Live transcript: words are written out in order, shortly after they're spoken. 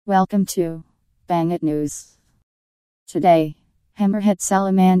Welcome to Bang It News. Today, Hammerhead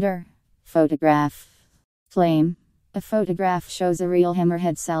Salamander photograph. Claim: a photograph shows a real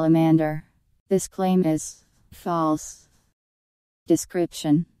hammerhead salamander. This claim is false.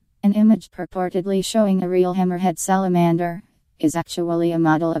 Description: an image purportedly showing a real hammerhead salamander is actually a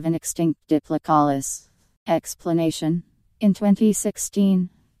model of an extinct diplocaulus. Explanation: in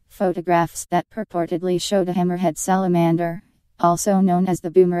 2016, photographs that purportedly showed a hammerhead salamander, also known as the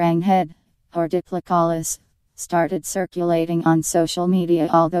boomerang head, or diplocaulus, started circulating on social media,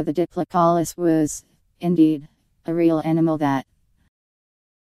 although the diplocaulus was, indeed, a real animal that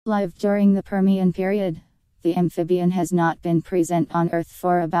lived during the Permian period. The amphibian has not been present on Earth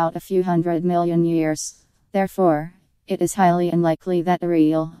for about a few 100 million years. Therefore, it is highly unlikely that a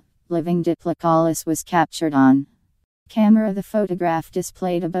real, living diplocaulus was captured on camera. The photograph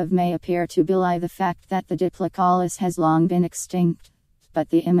displayed above may appear to belie the fact that the diplocaulus has long been extinct, but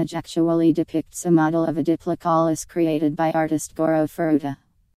the image actually depicts a model of a diplocaulus created by artist Goro Furuta.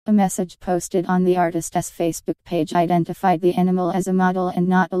 A message posted on the artist's Facebook page identified the animal as a model and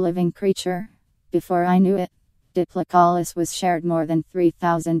not a living creature. Before I knew it, diplocaulus was shared more than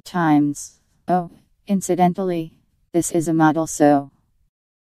 3,000 times. Oh, incidentally, this is a model, so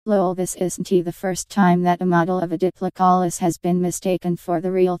lol, this isn't the first time that a model of a diplocaulus has been mistaken for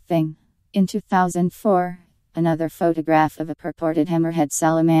the real thing. In 2004, another photograph of a purported hammerhead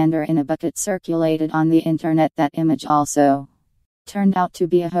salamander in a bucket circulated on the internet. That image also turned out to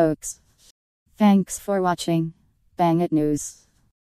be a hoax. Thanks for watching Bang It News.